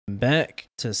back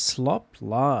to Slop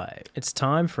Live. It's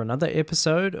time for another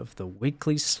episode of the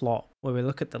Weekly Slop, where we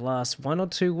look at the last 1 or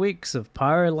 2 weeks of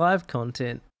Pyro Live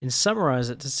content and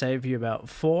summarize it to save you about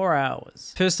 4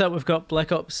 hours. First up, we've got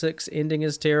Black Ops 6 ending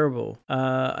is terrible.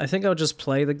 I think I'll just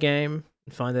play the game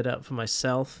and find that out for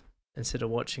myself instead of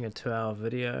watching a 2-hour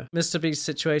video. Mr. Beast's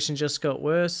situation just got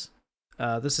worse.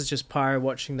 This is just Pyro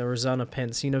watching the Rosanna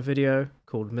Pansino video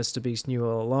called Mr. Beast Knew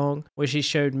All Along, where she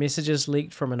showed messages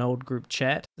leaked from an old group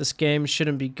chat. This game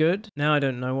shouldn't be good. Now I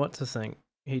don't know what to think.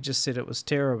 He just said it was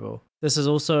terrible. This is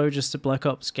also just a Black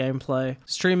Ops gameplay.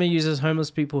 Streamer uses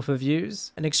homeless people for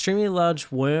views. An extremely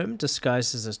large worm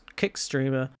disguised as a kick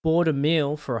streamer bought a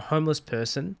meal for a homeless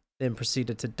person, then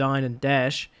proceeded to dine and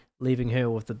dash, leaving her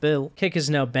with the bill. Kick has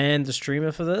now banned the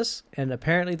streamer for this, and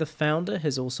apparently the founder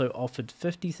has also offered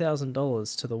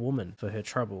 $50,000 to the woman for her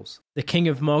troubles. The king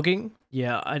of mogging?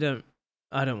 Yeah, I don't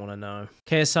want to know.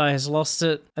 KSI has lost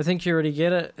it. I think you already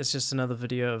get it. It's just another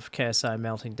video of KSI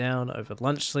melting down over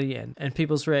Lunchly and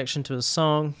people's reaction to his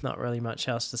song. Not really much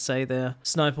else to say there.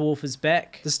 Sniper Wolf is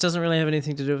back. This doesn't really have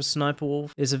anything to do with Sniper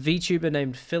Wolf. There's a VTuber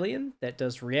named Fillion that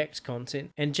does React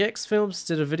content, and Jax Films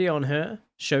did a video on her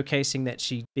showcasing that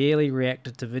she barely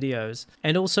reacted to videos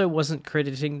and also wasn't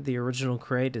crediting the original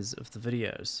creators of the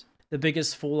videos. The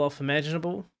biggest fall off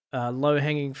imaginable?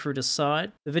 Low-hanging fruit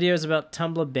aside, the video is about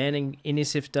Tumblr banning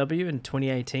NSFW in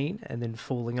 2018 and then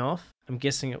falling off. I'm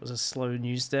guessing it was a slow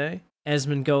news day.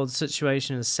 Asmongold's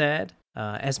situation is sad.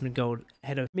 Asmongold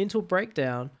had a mental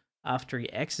breakdown after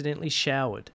he accidentally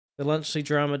showered. The Lunchly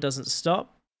drama doesn't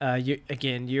stop. You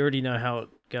already know how it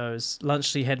goes.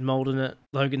 Lunchly had mold in it.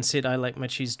 Logan said, "I like my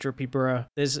cheese drippy, bro."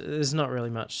 There's not really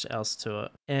much else to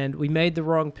it. And we made the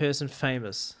wrong person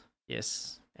famous.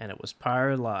 Yes, and it was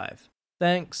Pyro Live.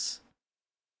 Thanks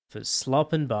for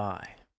slopping by.